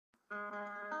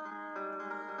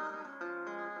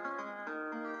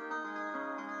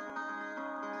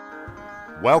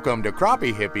Welcome to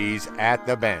Crappie Hippies at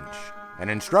the Bench, an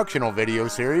instructional video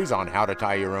series on how to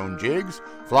tie your own jigs,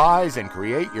 flies, and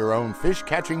create your own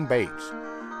fish-catching baits.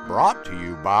 Brought to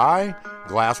you by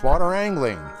Glasswater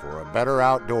Angling for a better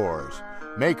outdoors,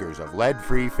 makers of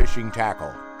lead-free fishing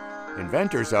tackle,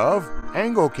 inventors of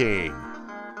Angle King,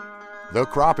 the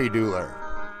Crappie Dueler,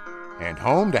 and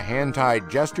home to hand-tied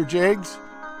jester jigs,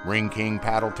 Ring King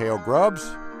paddle tail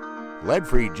grubs,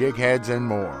 lead-free jig heads, and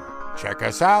more. Check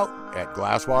us out at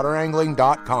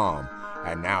glasswaterangling.com.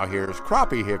 And now here's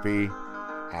Crappie Hippie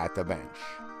at the Bench.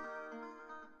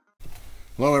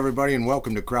 Hello everybody and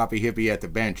welcome to Crappie Hippie at the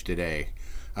Bench today.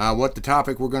 What the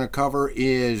topic we're going to cover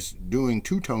is doing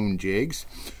two-tone jigs.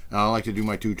 I like to do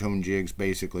my two-tone jigs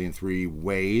basically in three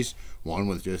ways. One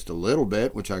with just a little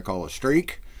bit, which I call a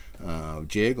streak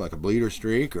jig, like a bleeder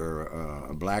streak or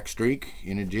a black streak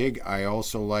in a jig. I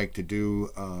also like to do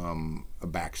a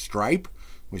back stripe,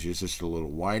 which is just a little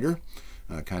wider.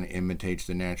 Kind of imitates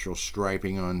the natural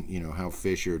striping on, you know, how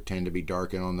fish tend to be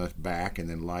darker on the back and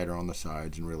then lighter on the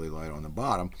sides and really light on the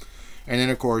bottom. And then,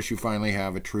 of course, you finally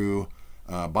have a true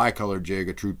bicolor jig,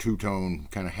 a true two-tone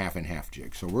kind of half-and-half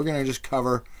jig. So we're going to just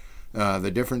cover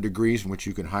the different degrees in which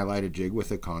you can highlight a jig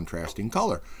with a contrasting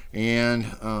color. And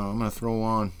I'm going to throw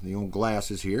on the old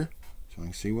glasses here so I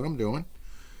can see what I'm doing.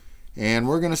 And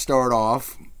we're going to start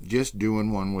off just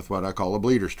doing one with what I call a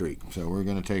bleeder streak. So we're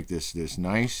going to take this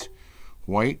nice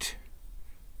white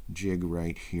jig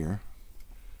right here,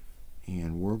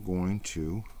 and we're going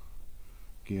to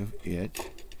give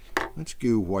it, let's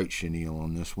do white chenille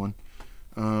on this one,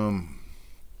 and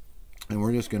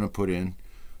we're just going to put in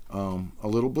a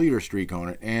little bleeder streak on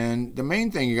it. And the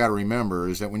main thing you got to remember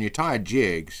is that when you tie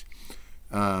jigs,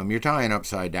 you're tying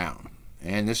upside down.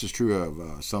 And this is true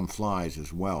of some flies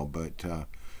as well, but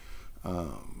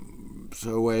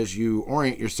so as you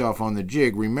orient yourself on the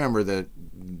jig, remember that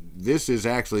this is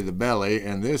actually the belly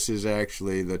and this is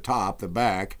actually the top, the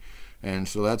back, and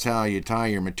so that's how you tie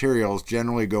your materials.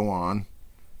 Generally go on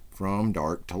from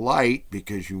dark to light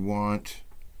because you want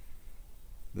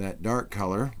that dark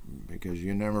color, because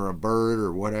you never, a bird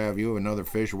or what have you, another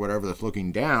fish or whatever that's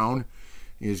looking down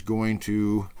is going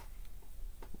to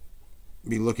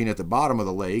be looking at the bottom of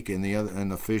the lake, and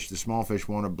the small fish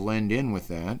want to blend in with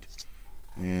that.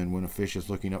 And when a fish is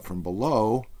looking up from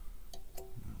below,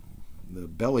 the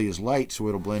belly is light, so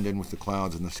it'll blend in with the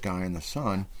clouds and the sky and the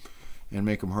sun and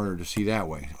make them harder to see that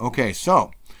way. Okay,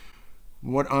 so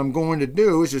what I'm going to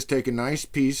do is just take a nice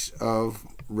piece of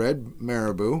red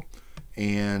marabou,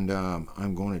 and I'm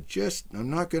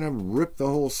not going to rip the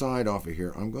whole side off of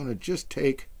here. I'm going to just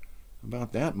take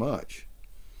about that much.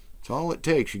 That's all it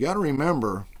takes. You got to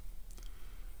remember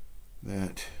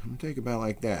that I'm going to take about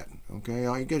like that. Okay,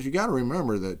 because you got to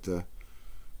remember that the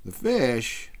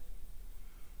fish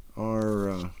are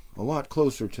a lot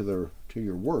closer to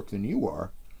your work than you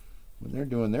are when they're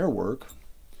doing their work,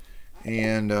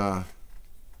 and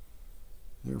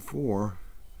therefore,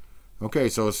 okay.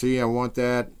 So see, I want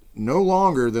that no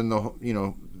longer than the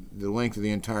length of the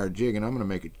entire jig, and I'm going to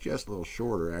make it just a little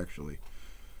shorter actually,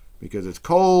 because it's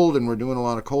cold and we're doing a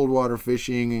lot of cold water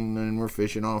fishing, and we're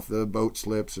fishing off the boat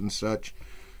slips and such,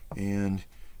 and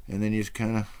then you just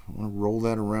kind of want to roll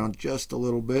that around just a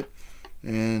little bit,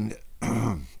 and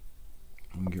I'm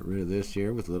gonna get rid of this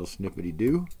here with a little snippety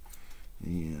do.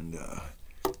 And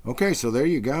okay, so there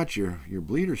you got your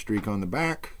bleeder streak on the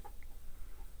back.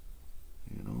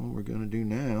 And all we're gonna do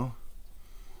now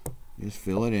is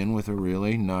fill it in with a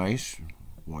really nice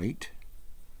white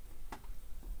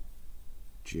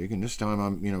jig, and this time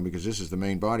I'm, because this is the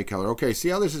main body color. Okay, see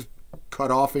how this is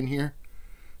cut off in here?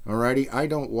 Alrighty, I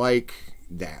don't like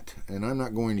that, and I'm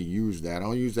not going to use that.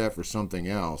 I'll use that for something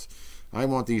else. I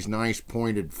want these nice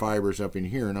pointed fibers up in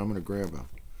here, and I'm going to grab a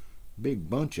big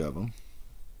bunch of them,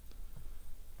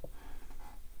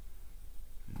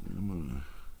 and I'm going to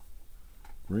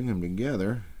bring them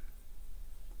together.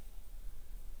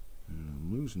 And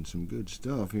I'm losing some good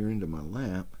stuff here into my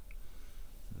lap.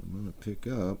 I'm going to pick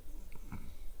up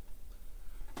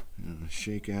and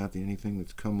shake out anything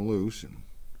that's come loose, and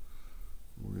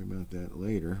worry about that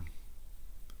later.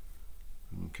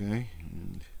 Okay,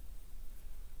 and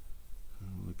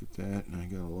look at that, and I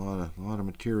got a lot of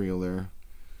material there.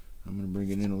 I'm going to bring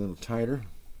it in a little tighter.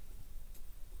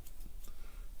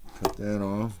 Cut that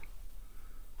off.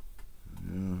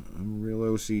 I'm real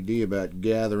OCD about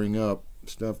gathering up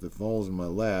stuff that falls in my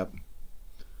lap.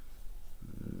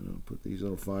 I'll put these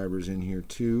little fibers in here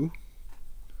too.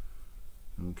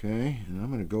 Okay, and I'm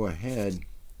going to go ahead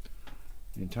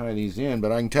and tie these in,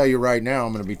 but I can tell you right now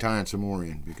I'm going to be tying some more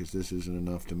in, because this isn't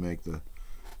enough to make the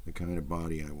kind of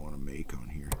body I want to make on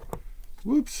here.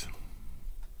 Whoops.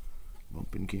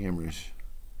 Bumping cameras.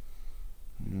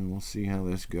 And we'll see how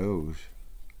this goes.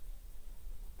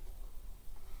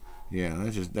 Yeah,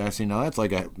 that's you know, that's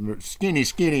like a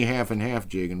skinny half and half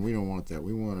jig, and we don't want that.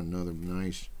 We want another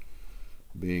nice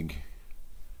big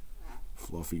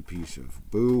fluffy piece of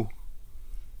boo.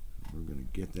 We're gonna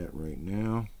get that right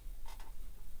now.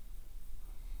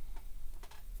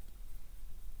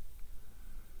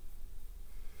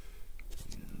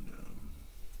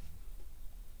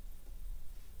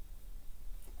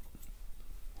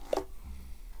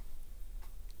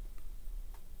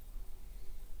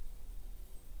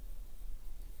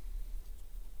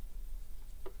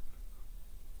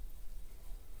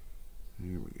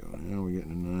 There we go. Now we're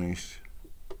getting a nice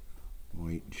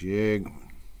white jig. And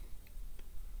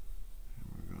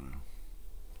we're going to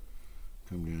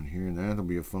come down here, and that'll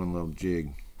be a fun little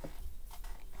jig.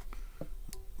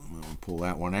 I'm going to pull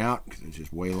that one out because it's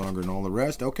just way longer than all the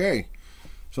rest. Okay,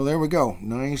 so there we go.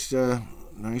 Nice,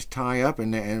 nice tie up,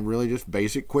 and really just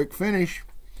basic quick finish.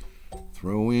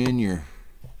 Throw in your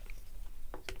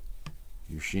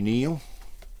chenille.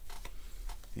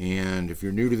 And if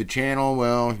you're new to the channel,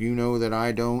 well, you know that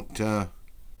I don't, I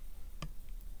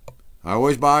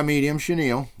always buy medium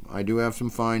chenille. I do have some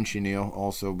fine chenille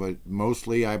also, but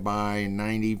mostly I buy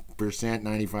 90%,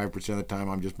 95% of the time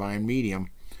I'm just buying medium,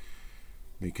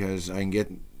 because I can get,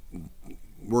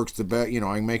 works the best, you know,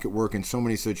 I can make it work in so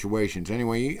many situations.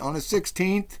 Anyway, on a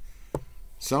 16th,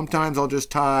 sometimes I'll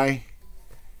just tie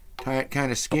it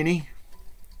kind of skinny.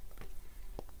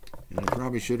 And I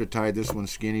probably should have tied this one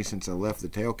skinny since I left the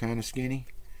tail kind of skinny.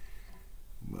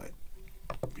 But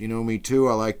you know me too,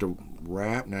 I like to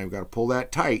wrap. Now you've got to pull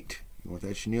that tight. You want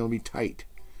that chenille to be tight.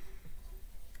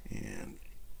 And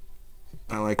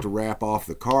I like to wrap off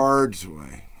the cards. So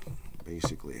I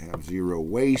basically have zero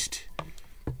waste.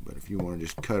 But if you want to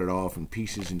just cut it off in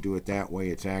pieces and do it that way,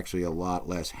 it's actually a lot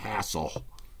less hassle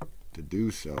to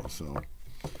do so. So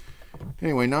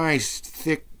anyway, nice,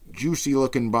 thick, juicy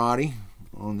looking body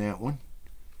on that one,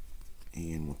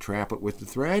 and we'll trap it with the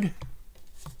thread,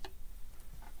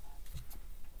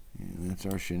 and that's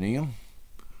our chenille,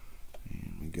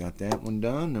 and we got that one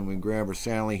done. Then we grab our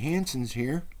Sally Hansen's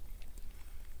here,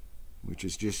 which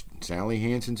is just Sally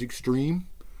Hansen's Extreme.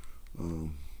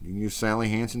 You can use Sally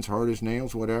Hansen's Hard as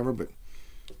Nails, whatever, but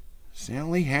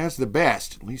Sally has the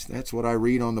best. At least that's what I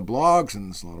read on the blogs,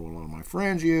 and that's a lot of my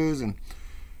friends use. And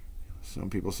some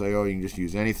people say, oh, you can just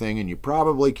use anything, and you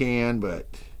probably can, but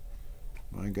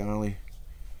my golly,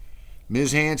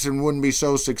 Ms. Hansen wouldn't be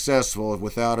so successful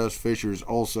without us Fishers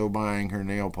also buying her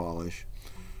nail polish.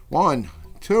 1,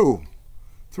 2,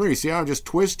 3. See how I'm just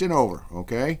twisting over,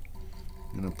 okay?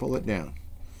 And I pull it down.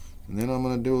 And then I'm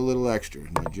going to do a little extra.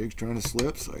 My jig's trying to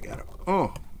slip, so I got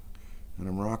to, and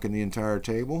I'm rocking the entire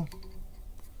table.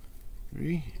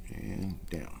 3, and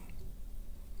down.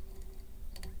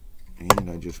 And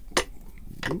I just,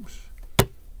 oops, I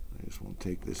just want to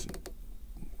take this and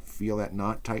feel that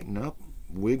knot tighten up,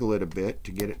 wiggle it a bit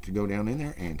to get it to go down in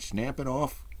there, and snap it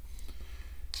off.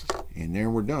 And there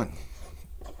we're done.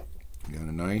 Got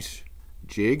a nice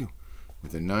jig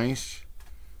with a nice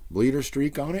bleeder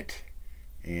streak on it,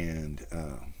 and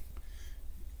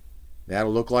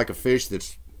that'll look like a fish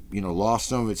that's, you know, lost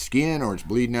some of its skin, or it's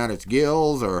bleeding out its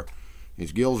gills, or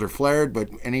its gills are flared. But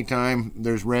anytime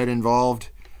there's red involved,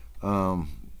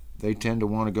 they tend to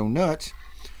want to go nuts.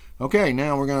 Okay,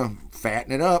 now we're going to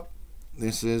fatten it up.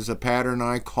 This is a pattern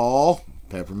I call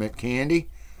Peppermint Candy,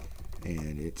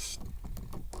 and it's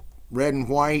red and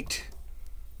white.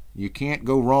 You can't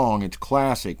go wrong. It's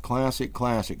classic, classic,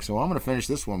 classic. So I'm going to finish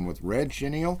this one with red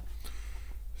chenille.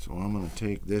 So I'm going to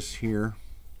take this here,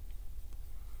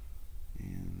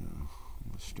 and I'm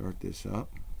going to start this up.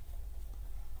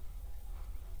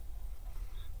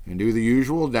 And do the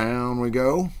usual. Down we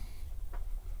go.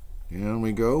 Down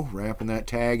we go. Wrapping that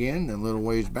tag in, then a little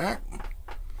ways back.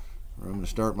 I'm going to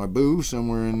start my boo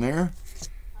somewhere in there.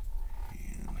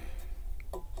 And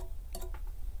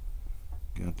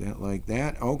got that like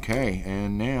that. Okay,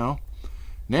 and now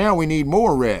we need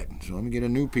more red. So I'm going to get a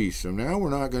new piece. So now we're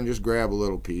not going to just grab a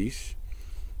little piece.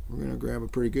 We're going to grab a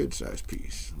pretty good sized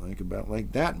piece. About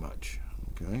like that much.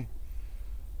 Okay.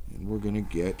 And we're going to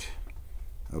get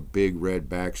a big red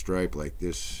back stripe like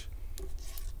this.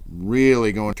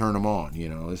 Really going to turn them on. You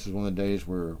know, this is one of the days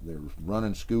where they're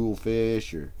running school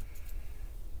fish, or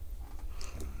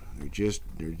they're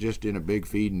just in a big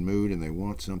feeding mood and they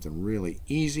want something really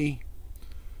easy.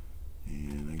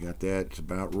 And I got that, it's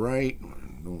about right.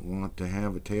 I don't want to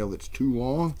have a tail that's too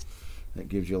long. That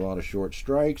gives you a lot of short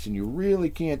strikes, and you really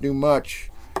can't do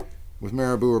much with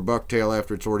marabou or bucktail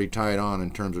after it's already tied on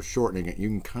in terms of shortening it. You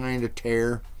can kind of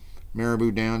tear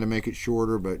marabou down to make it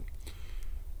shorter, but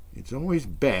it's always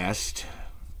best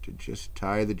to just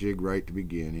tie the jig right at the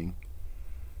beginning.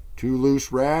 2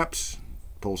 loose wraps,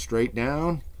 pull straight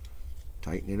down,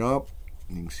 tighten it up.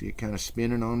 You can see it kind of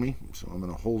spinning on me, so I'm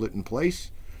going to hold it in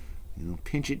place and I'll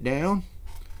pinch it down,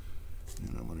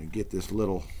 and I'm going to get this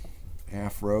little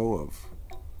afro of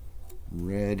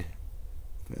red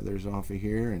feathers off of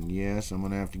here. And yes, I'm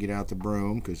going to have to get out the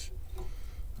broom because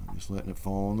I'm just letting it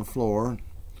fall on the floor.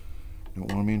 Don't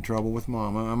want to be in trouble with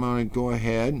Mama. I'm going to go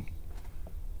ahead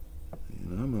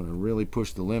and I'm going to really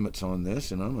push the limits on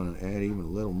this, and I'm going to add even a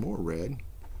little more red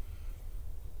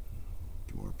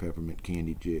to our peppermint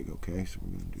candy jig. Okay, so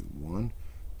we're going to do 1,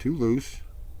 2 loose,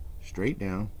 straight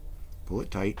down, pull it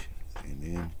tight, and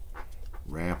then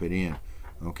wrap it in.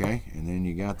 Okay, and then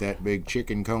you got that big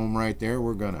chicken comb right there.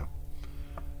 We're going to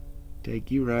take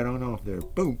you right on off there.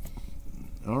 Boom.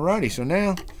 Alrighty, so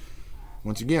now,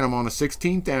 once again, I'm on a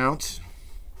 1/16 ounce,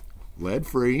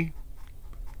 lead-free,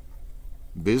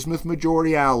 bismuth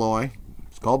majority alloy.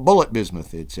 It's called bullet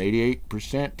bismuth. It's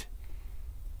 88%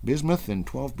 bismuth and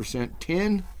 12%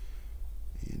 tin,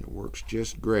 and it works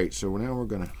just great. So now we're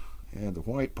going to add the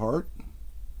white part.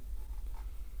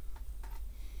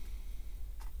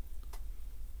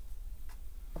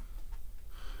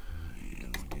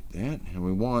 And we'll get that. And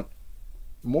we want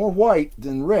more white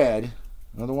than red.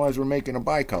 Otherwise, we're making a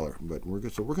bicolor. But we're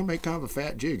going to make kind of a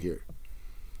fat jig here,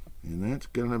 and that's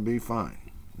going to be fine.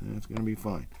 That's going to be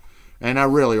fine. And now,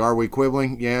 really, are we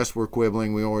quibbling? Yes, we're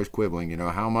quibbling. We're always quibbling. You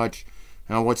know,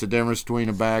 what's the difference between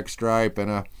a back stripe and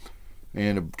a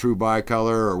true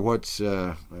bicolor, or what's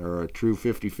or a true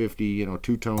 50-50, you know,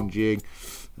 two-tone jig?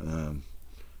 You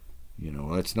know,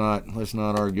 let's not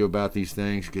argue about these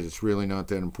things because it's really not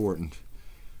that important.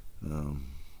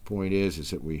 Point is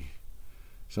that we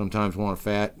sometimes want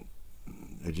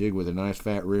a jig with a nice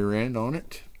fat rear end on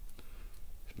it,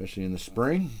 especially in the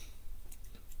spring.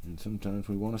 And sometimes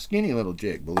we want a skinny little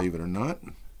jig, believe it or not.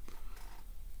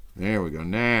 There we go.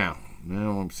 Now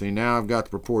see, now I've got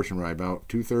the proportion right, about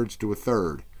 2/3 to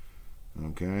 1/3.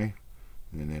 Okay,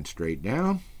 and then straight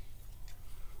down,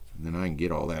 and then I can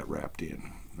get all that wrapped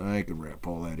in. I can wrap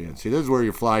all that in. See, this is where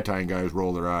your fly tying guys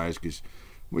roll their eyes, because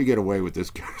we get away with this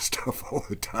kind of stuff all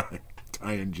the time,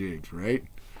 tying jigs, right?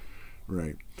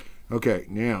 Right. Okay,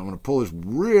 now I'm going to pull this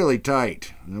really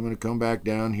tight, and I'm going to come back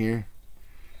down here,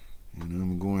 and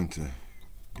I'm going to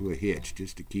do a hitch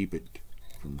just to keep it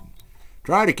from,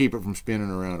 try to keep it from spinning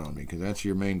around on me, because that's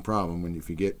your main problem if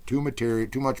you get too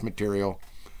much material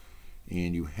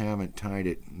and you haven't tied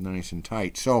it nice and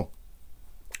tight. So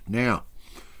now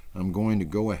I'm going to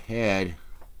go ahead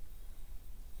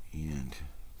and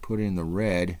put in the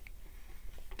red,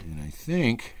 and I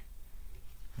think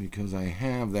because I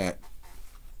have that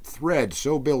thread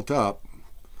so built up,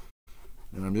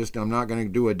 and I'm not going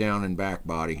to do a down and back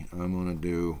body. I'm going to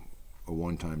do a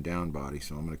one-time down body.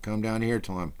 So I'm going to come down here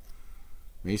till I'm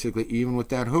basically even with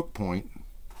that hook point.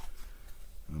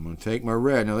 I'm going to take my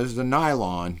red. Now this is a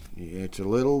nylon. It's a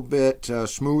little bit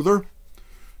smoother,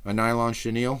 a nylon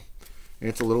chenille.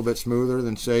 It's a little bit smoother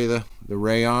than, say, the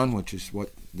rayon, which is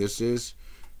what this is.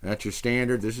 That's your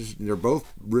standard. They're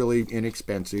both really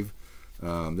inexpensive.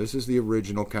 This is the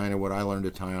original kind of what I learned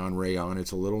to tie on, rayon.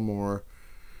 It's a little more,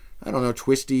 I don't know,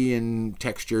 twisty and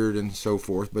textured and so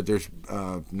forth, but there's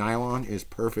nylon is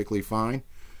perfectly fine.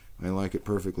 I like it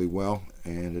perfectly well,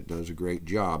 and it does a great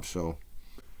job. So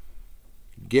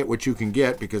get what you can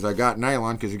get, because I got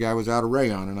nylon because the guy was out of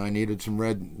rayon and I needed some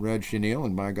red chenille,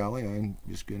 and by golly, I'm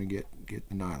just going to get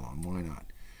the nylon. Why not?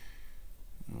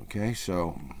 Okay,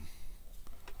 so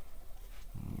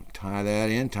tie that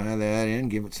in,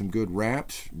 give it some good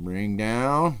wraps, bring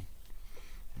down,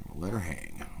 and we'll let her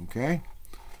hang. Okay,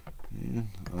 and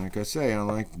like I say, I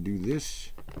like to do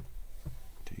this.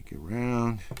 Take it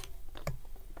around,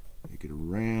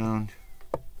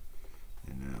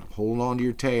 and now hold on to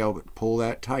your tail, but pull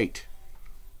that tight,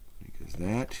 because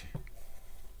that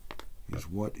is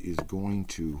what is going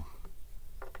to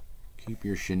keep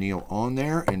your chenille on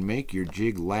there and make your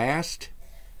jig last.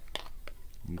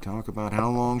 We talk about how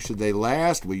long should they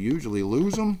last. We usually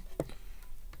lose them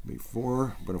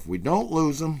before, but if we don't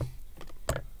lose them,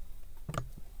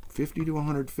 50 to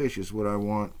 100 fish is what I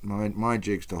want my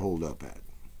jigs to hold up at.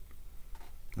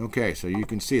 Okay, so you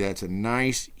can see that's a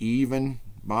nice even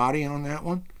body on that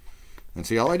one. And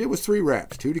see, all I did was 3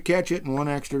 wraps, 2 to catch it and 1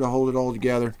 extra to hold it all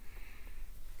together.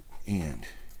 And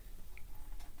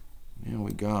now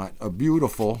we got a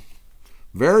beautiful,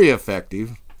 very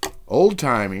effective,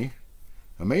 old-timey,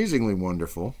 amazingly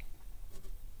wonderful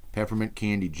peppermint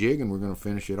candy jig, and we're going to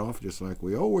finish it off just like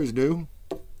we always do.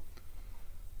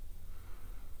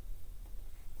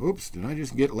 Oops, did I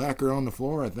just get lacquer on the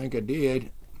floor? I think I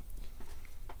did.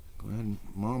 Glad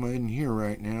Mama isn't here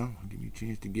right now. I'll give me a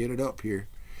chance to get it up here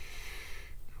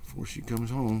before she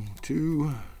comes home.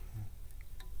 2.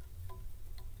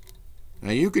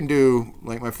 Now you can do,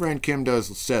 like my friend Kim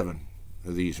does, 7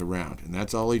 of these around. And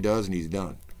that's all he does, and he's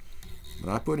done.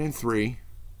 But I put in 3.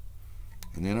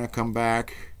 And then I come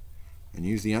back and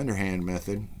use the underhand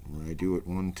method, where I do it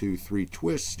 1, 2, 3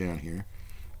 twists down here,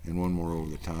 and 1 more over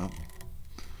the top.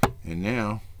 And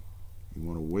now you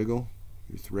want to wiggle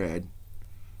your thread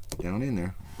down in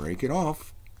there, break it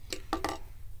off,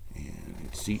 and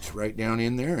it seats right down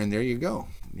in there, and there you go.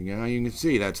 Now you can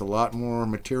see that's a lot more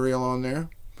material on there.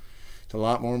 It's a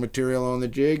lot more material on the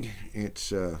jig.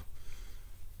 It's a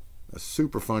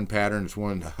super fun pattern. It's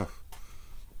one,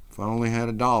 if I only had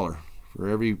 $1 for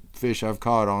every fish I've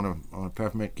caught on a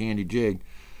peppermint candy jig,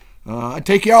 I'd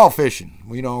take you all fishing.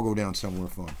 We'd all go down somewhere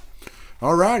fun.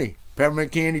 Alrighty,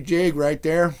 peppermint candy jig right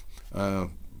there,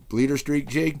 bleeder streak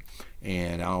jig,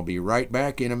 and I'll be right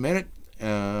back in a minute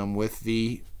with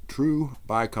the true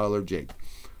bicolor jig.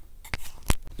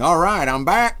 Alright, I'm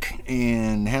back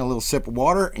and had a little sip of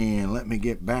water, and let me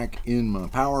get back in my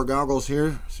power goggles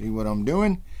here, see what I'm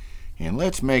doing, and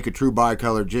let's make a true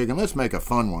bicolor jig, and let's make a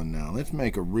fun one now. Let's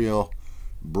make a real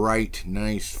bright,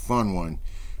 nice, fun one.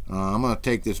 I'm going to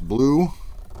take this blue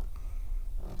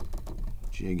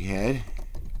jig head,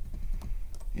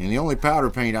 and the only powder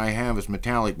paint I have is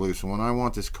metallic blue, so when I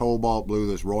want this cobalt blue,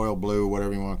 this royal blue,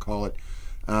 whatever you want to call it,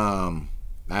 I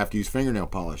have to use fingernail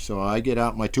polish. So I get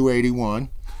out my 281,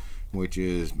 which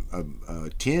is a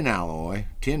tin alloy,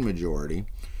 tin majority.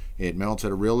 It melts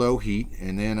at a real low heat,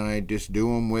 and then I just do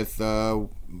them with some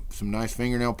nice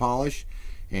fingernail polish.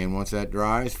 And once that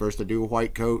dries, first I do a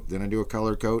white coat, then I do a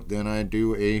color coat, then I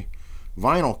do a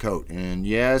vinyl coat. And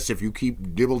yes, if you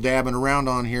keep dibble-dabbing around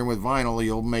on here with vinyl,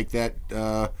 you'll make that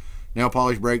nail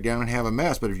polish break down and have a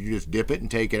mess. But if you just dip it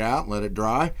and take it out and let it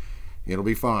dry, it'll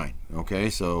be fine. Okay,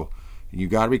 so you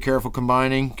got to be careful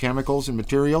combining chemicals and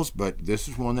materials, but this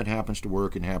is one that happens to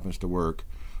work, and happens to work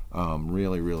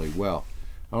really, really well.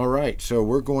 All right, so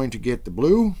we're going to get the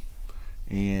blue,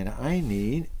 and I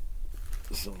need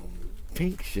some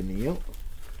pink chenille,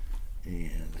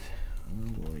 and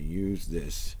I'm going to use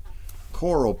this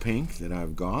coral pink that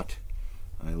I've got.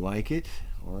 I like it.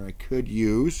 Or I could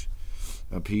use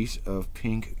a piece of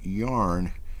pink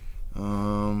yarn.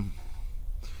 You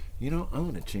know, I'm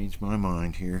going to change my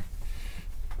mind here.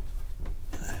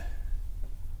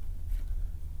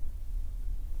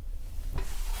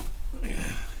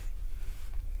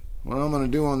 What I'm going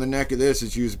to do on the neck of this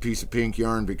is use a piece of pink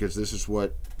yarn, because this is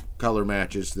what color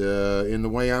matches in the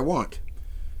way I want,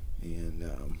 and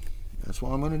that's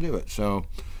why I'm going to do it. So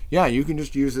yeah, you can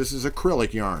just use this as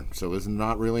acrylic yarn. So this is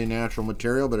not really a natural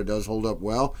material, but it does hold up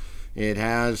well. It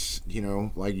has, you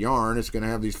know, like yarn, it's going to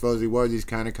have these fuzzy wuzzies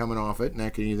kind of coming off it, and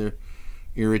that can either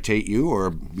irritate you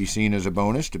or be seen as a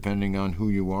bonus depending on who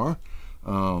you are.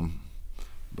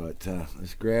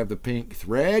 Let's grab the pink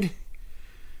thread.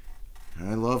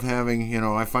 I love having, you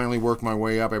know, I finally worked my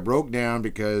way up. I broke down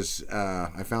because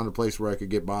I found a place where I could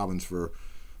get bobbins for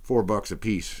 $4 a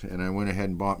piece, and I went ahead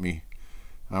and bought me,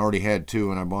 I already had 2,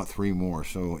 and I bought 3 more.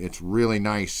 So it's really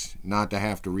nice not to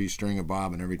have to restring a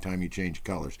bobbin every time you change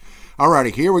colors.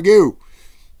 Alrighty, here we go.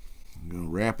 I'm going to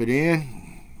wrap it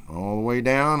in all the way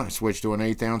down. I switched to an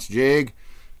 1/8 ounce jig.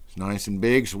 It's nice and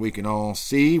big so we can all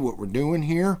see what we're doing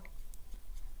here.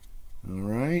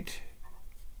 Alright.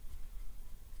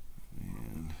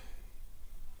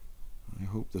 I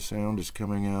hope the sound is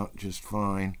coming out just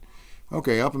fine.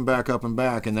 Okay, up and back,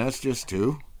 and that's just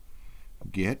to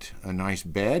get a nice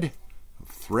bed of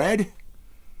thread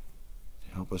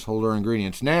to help us hold our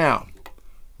ingredients. Now,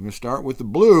 I'm going to start with the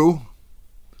blue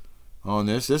on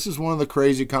this. This is one of the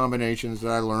crazy combinations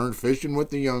that I learned fishing with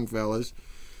the young fellas,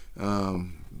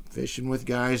 fishing with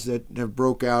guys that have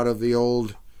broke out of the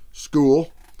old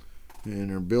school and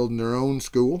are building their own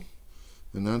school,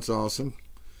 and that's awesome.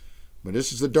 But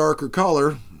this is the darker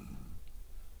color,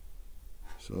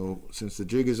 so since the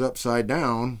jig is upside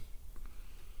down,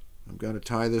 I've got to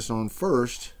tie this on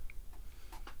first,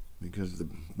 because the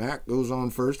back goes on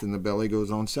first and the belly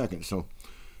goes on second. So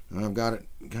I've got it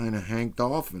kind of hanked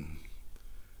off and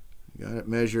got it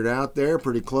measured out there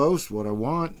pretty close, what I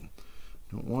want.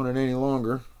 Don't want it any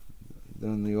longer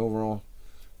than the overall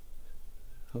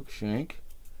hook shank.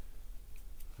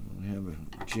 I have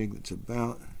a jig that's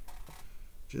about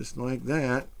just like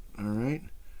that. Alright,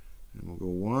 and we'll go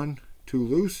 1, 2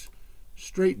 loose,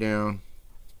 straight down,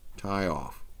 tie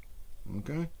off.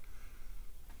 Okay,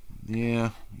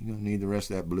 yeah, you don't need the rest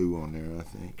of that blue on there. I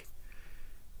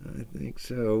think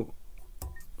so.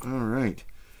 Alright,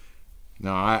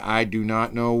 now I do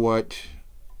not know what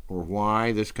or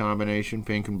why this combination,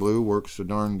 pink and blue, works so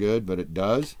darn good, but it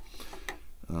does.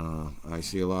 I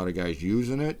see a lot of guys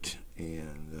using it,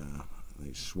 and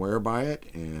they swear by it,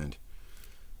 and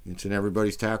it's in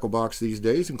everybody's tackle box these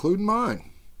days, including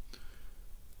mine.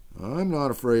 I'm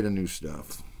not afraid of new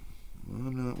stuff.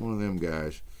 I'm not one of them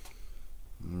guys.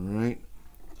 Alright.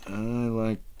 I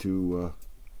like to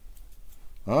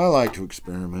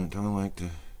experiment. I like to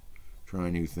try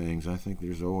new things. I think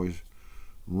there's always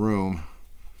room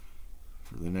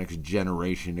for the next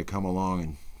generation to come along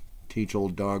and teach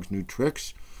old dogs new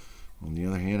tricks. On the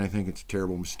other hand, I think it's a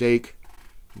terrible mistake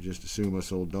to just assume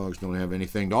us old dogs don't have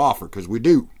anything to offer, because we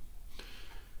do.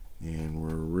 And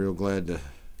we're real glad to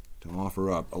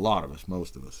offer up. A lot of us,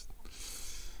 most of us.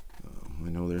 I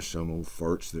know there's some old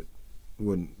farts that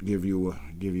wouldn't give you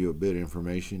a bit of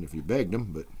information if you begged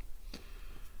them, but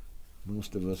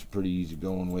most of us are pretty easy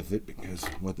going with it, because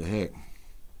what the heck.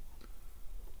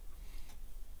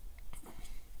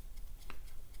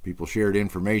 People shared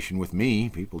information with me.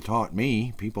 People taught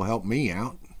me. People helped me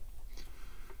out.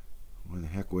 Why the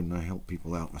heck wouldn't I help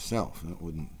people out myself? That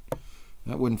wouldn't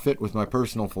fit with my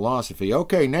personal philosophy.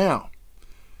 Okay, now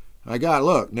I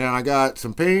got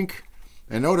some pink,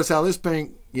 and notice how this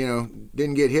pink,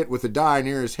 didn't get hit with a dye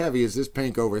near as heavy as this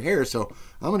pink over here. So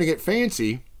I'm going to get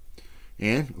fancy,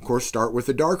 and of course start with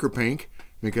the darker pink,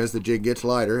 because the jig gets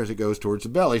lighter as it goes towards the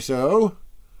belly. So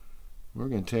we're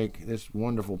going to take this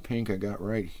wonderful pink I got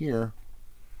right here,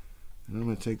 and I'm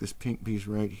going to take this pink piece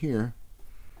right here,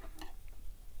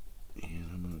 and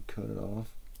I'm going to cut it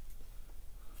off.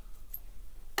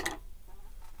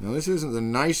 Now this isn't the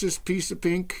nicest piece of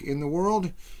pink in the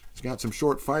world. It's got some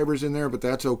short fibers in there, but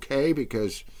that's okay,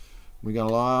 because we got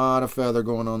a lot of feather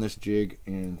going on this jig,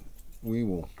 and we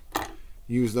will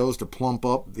use those to plump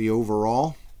up the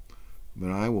overall.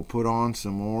 But I will put on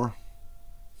some more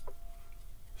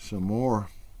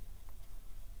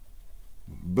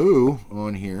boo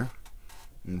on here,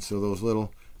 and so those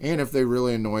little, and if they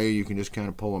really annoy you can just kind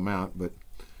of pull them out. But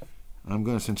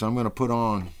since I'm gonna put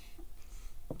on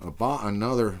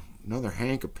another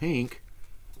hank of pink,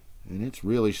 and it's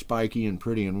really spiky and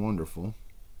pretty and wonderful,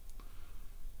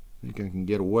 I think I can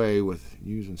get away with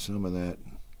using some of that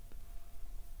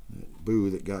boo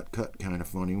that got cut kind of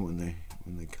funny when they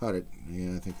cut it.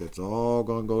 Yeah, I think that's all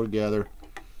gonna go together.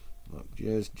 Look,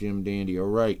 just Jim Dandy. All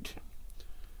right,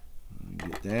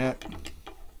 get that.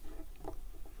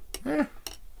 Yeah.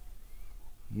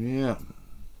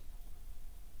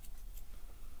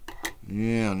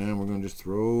 Now we're gonna just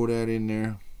throw that in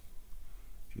there,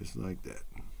 just like that,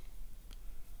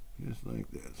 just like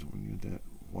that. So we're gonna get that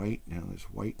white. Now this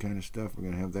white kind of stuff, we're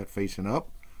gonna have that facing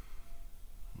up.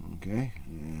 Okay,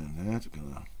 and that's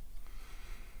gonna.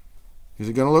 Is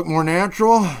it gonna look more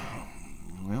natural?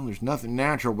 Well, there's nothing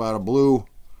natural about a blue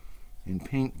and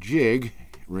pink jig,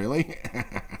 really.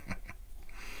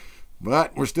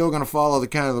 But we're still going to follow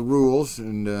the rules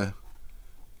and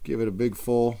give it a big,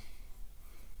 full,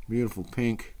 beautiful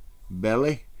pink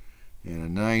belly and a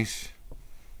nice,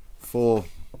 full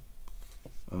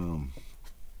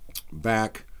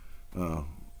back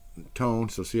tone.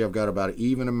 So see, I've got about an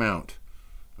even amount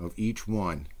of each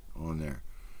one on there.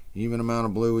 Even amount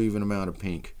of blue, even amount of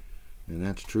pink. And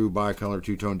that's true bicolor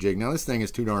two-tone jig. Now this thing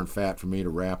is too darn fat for me to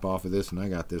wrap off of this, and I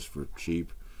got this for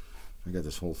cheap. I got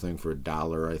this whole thing for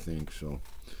 $1, I think. So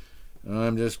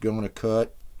I'm just going to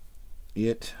cut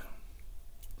it.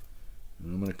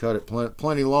 And I'm going to cut it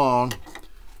plenty long,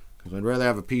 because I'd rather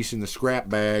have a piece in the scrap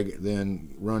bag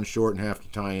than run short and have to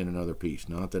tie in another piece.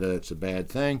 Not that that's a bad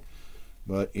thing,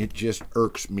 but it just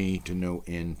irks me to no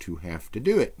end to have to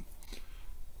do it.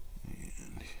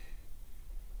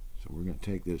 We're going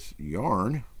to take this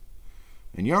yarn,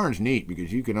 and yarn's neat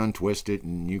because you can untwist it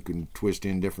and you can twist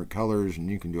in different colors and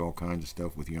you can do all kinds of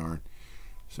stuff with yarn.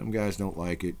 Some guys don't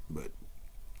like it, but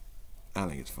I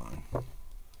think it's fun.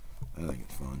 I think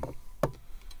it's fun.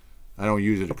 I don't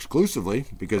use it exclusively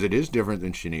because it is different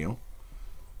than chenille,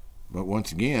 but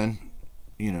once again,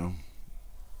 you're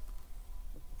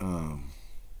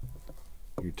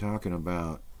talking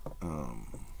about a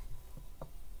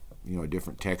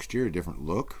different texture, a different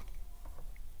look.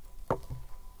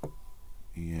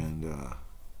 And then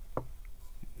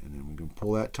we can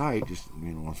pull that tight. Just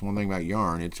that's one thing about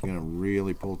yarn, it's going to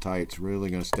really pull tight. It's really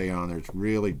going to stay on there. It's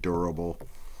really durable.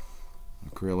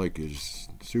 Acrylic is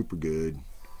super good,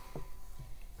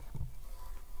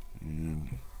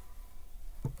 and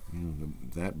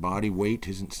that body weight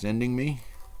isn't sending me.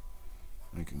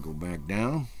 I can go back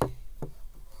down.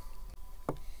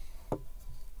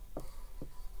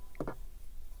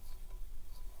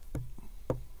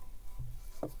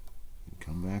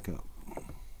 Back up.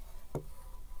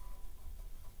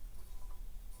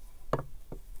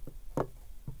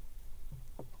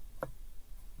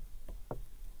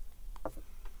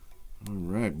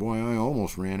 Alright, boy, I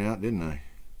almost ran out, didn't I?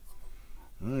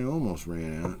 I almost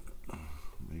ran out.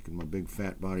 Making my big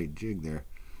fat bodied jig there.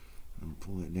 I'll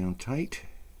pull that down tight.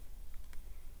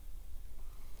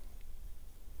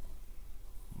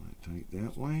 Pull that tight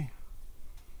that way.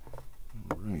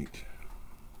 Alright.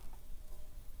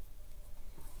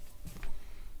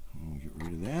 We'll get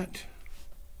rid of that.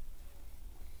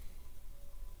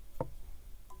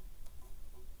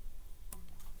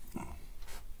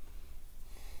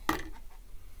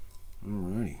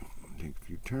 Alrighty, take a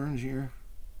few turns here.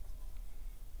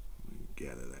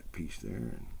 Gather that piece there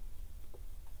and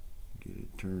get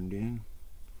it turned in.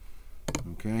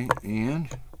 Okay, and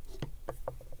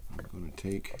I'm going to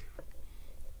take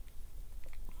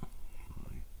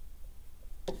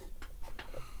my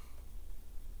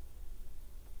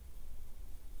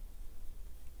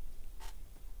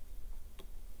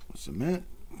cement.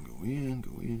 Go in,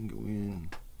 go in, go in.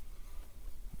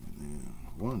 And then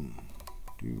 1,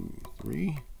 2,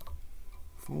 3,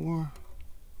 4.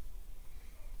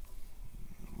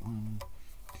 1,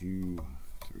 2,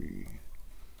 3.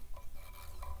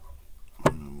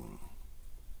 And I'm going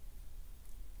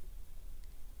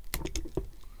to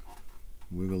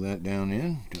wiggle that down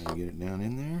in. Try to get it down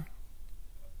in there.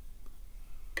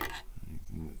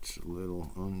 Anything that's a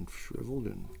little unshriveled,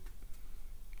 and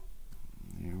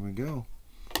there we go.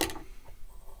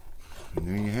 And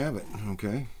there you have it.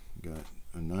 Okay, got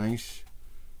a nice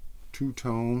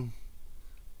two-tone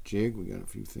jig. We got a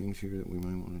few things here that we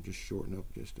might want to just shorten up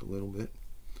just a little bit,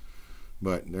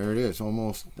 but there it is.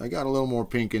 Almost. I got a little more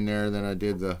pink in there than I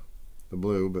did the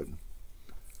blue, but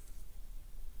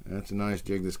that's a nice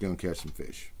jig that's going to catch some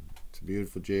fish. It's a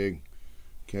beautiful jig,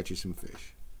 catch you some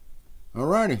fish.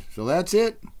 Alrighty, so that's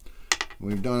it.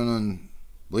 We've done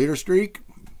bleeder streak,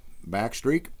 back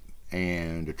streak,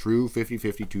 and a true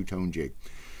 50-50 two-tone jig.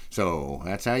 So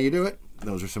that's how you do it.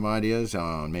 Those are some ideas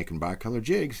on making bicolor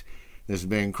jigs. This has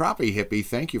been Crappie Hippie.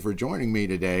 Thank you for joining me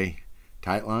today.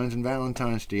 Tight lines and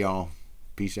Valentine's to y'all.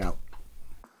 Peace out.